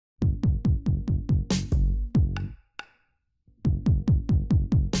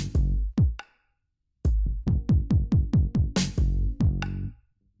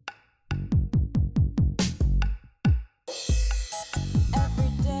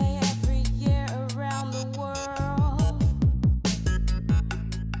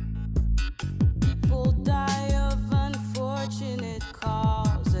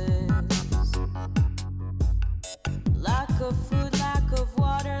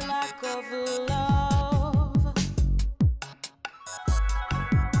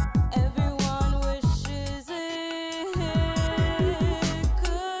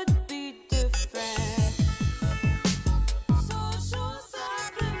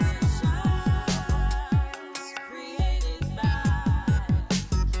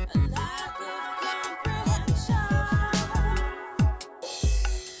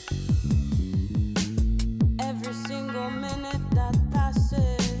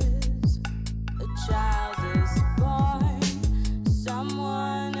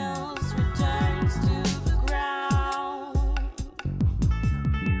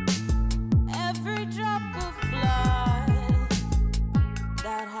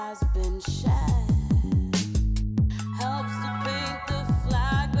and shed helps to paint the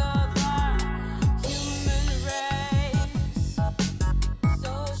flag of our human race.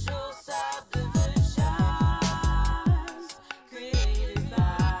 Social subdivisions created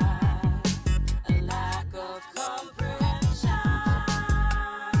by a lack of comprehension.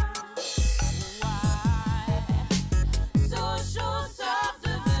 Why? Social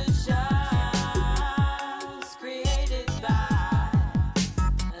subdivisions created by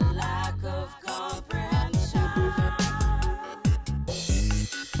a lack of comprehension.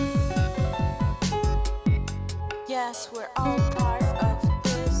 Yes, we're all part of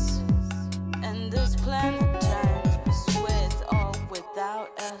this, and this planet turns with or without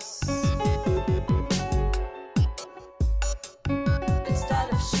us. Instead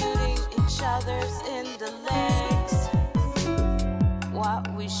of shooting each other in the legs, what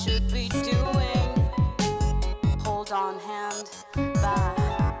we should be doing, hold on hand by